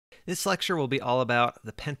This lecture will be all about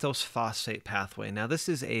the pentose phosphate pathway. Now, this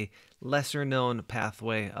is a lesser known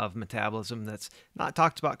pathway of metabolism that's not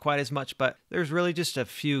talked about quite as much, but there's really just a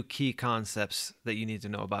few key concepts that you need to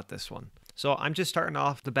know about this one. So I'm just starting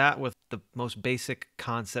off the bat with the most basic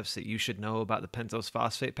concepts that you should know about the pentose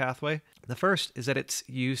phosphate pathway. The first is that it's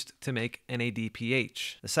used to make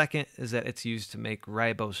NADPH. The second is that it's used to make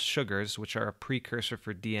ribose sugars, which are a precursor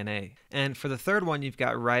for DNA. And for the third one, you've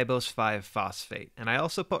got ribose 5-phosphate. And I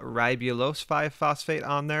also put ribulose 5-phosphate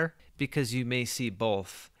on there because you may see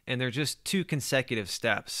both. And they're just two consecutive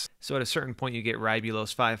steps. So at a certain point, you get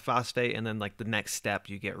ribulose 5-phosphate, and then like the next step,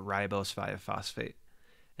 you get ribose 5-phosphate.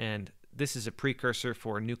 And this is a precursor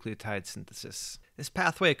for nucleotide synthesis. This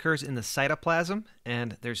pathway occurs in the cytoplasm,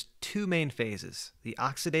 and there's two main phases, the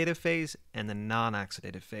oxidative phase and the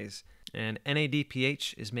non-oxidative phase. And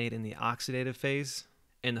NADPH is made in the oxidative phase,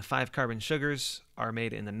 and the 5-carbon sugars are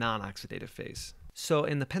made in the non-oxidative phase. So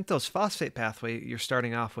in the pentose phosphate pathway, you're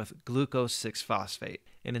starting off with glucose 6-phosphate.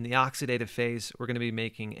 And in the oxidative phase, we're going to be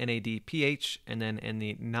making NADPH. And then in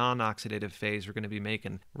the non-oxidative phase, we're going to be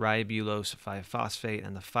making ribulose 5-phosphate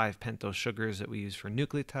and the 5 pentose sugars that we use for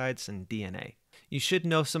nucleotides and DNA. You should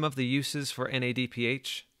know some of the uses for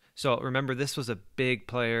NADPH. So remember, this was a big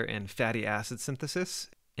player in fatty acid synthesis.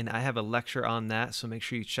 And I have a lecture on that, so make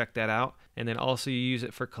sure you check that out. And then also you use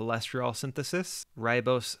it for cholesterol synthesis,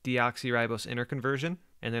 ribose deoxyribose interconversion.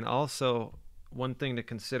 And then also one thing to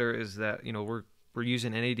consider is that, we're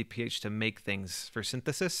using NADPH to make things for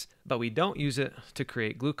synthesis, but we don't use it to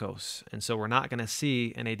create glucose. And so we're not going to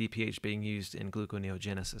see NADPH being used in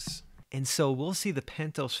gluconeogenesis. And so we'll see the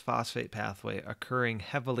pentose phosphate pathway occurring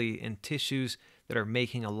heavily in tissues that are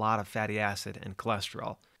making a lot of fatty acid and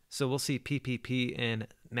cholesterol. So we'll see PPP in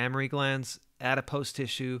mammary glands, adipose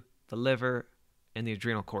tissue, the liver, and the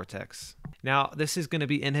adrenal cortex. Now, this is going to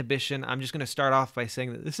be inhibition. I'm just going to start off by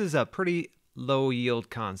saying that this is a pretty low yield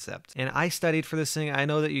concept. And I studied for this thing. I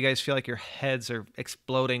know that you guys feel like your heads are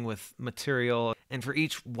exploding with material, and for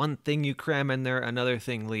each one thing you cram in there, another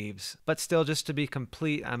thing leaves. But still, just to be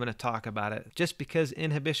complete, I'm going to talk about it, just because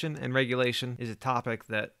inhibition and regulation is a topic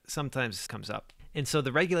that sometimes comes up. And so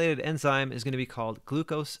the regulated enzyme is going to be called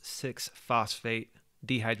glucose 6-phosphate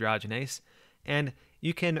dehydrogenase. And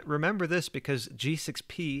you can remember this because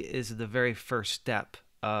G6P is the very first step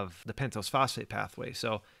of the pentose phosphate pathway.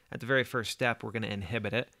 So at the very first step, we're going to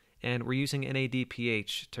inhibit it. And we're using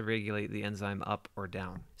NADPH to regulate the enzyme up or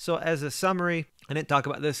down. So as a summary, I didn't talk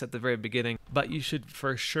about this at the very beginning, but you should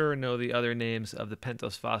for sure know the other names of the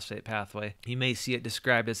pentose phosphate pathway. You may see it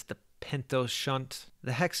described as the pentose shunt,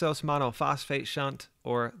 the hexose monophosphate shunt,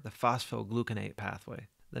 or the phosphogluconate pathway.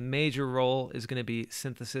 The major role is going to be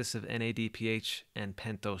synthesis of NADPH and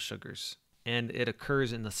pentose sugars, and it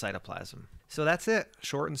occurs in the cytoplasm. So that's it,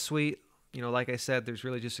 short and sweet. Like I said, there's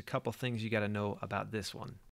really just a couple things you got to know about this one.